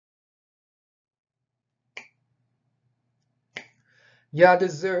Yah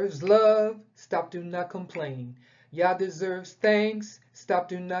deserves love, stop, do not complain. Yah deserves thanks, stop,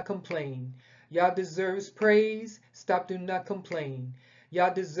 do not complain. Yah deserves praise, stop, do not complain. Yah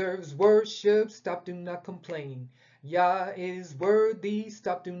deserves worship, stop, do not complain. Yah is worthy,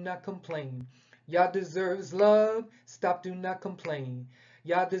 stop, do not complain. Yah deserves love, stop, do not complain.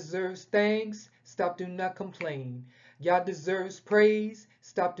 Yah deserves thanks, stop, do not complain. Yah deserves praise,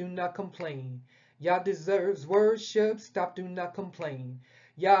 stop, do not complain. Yah deserves worship, stop, do not complain.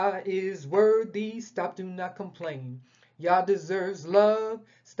 Yah is worthy, stop, do not complain. Yah deserves love,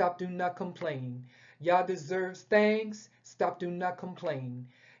 stop, do not complain. Yah deserves thanks, stop, do not complain.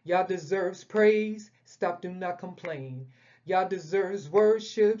 Yah deserves praise, stop, do not complain. Yah deserves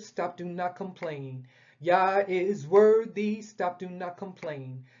worship, stop, do not complain. Yah is worthy, stop, do not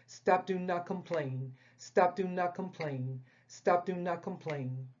complain. Stop, do not complain. Stop, do not complain. Stop, do not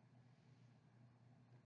complain.